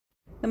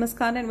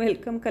नमस्कार and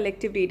welcome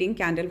collective reading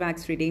candle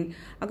wax reading.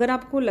 अगर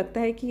आपको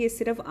लगता है कि ये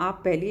सिर्फ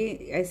आप पहले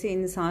ऐसे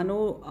इंसान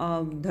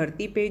हो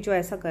धरती पे जो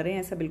ऐसा कर रहे हैं,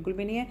 ऐसा बिल्कुल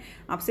भी नहीं है।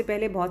 आपसे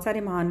पहले बहुत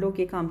सारे महान लोग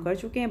ये काम कर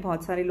चुके हैं,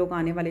 बहुत सारे लोग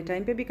आने वाले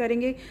टाइम पे भी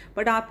करेंगे।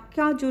 बट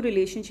आपका जो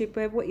रिलेशनशिप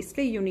है वो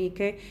इसलिए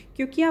यूनिक है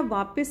क्योंकि आप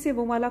वापस से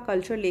वो वाला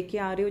कल्चर लेके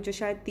आ रहे हो जो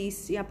शायद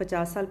 30 या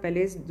 50 साल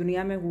पहले इस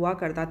दुनिया में हुआ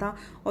करता था,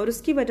 और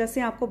उसकी वजह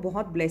से आपको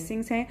बहुत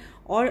ब्लेसिंग्स हैं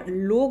और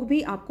लोग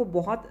भी आपको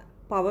बहुत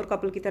पावर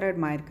कपल की तरह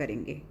एडमायर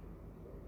करेंगे।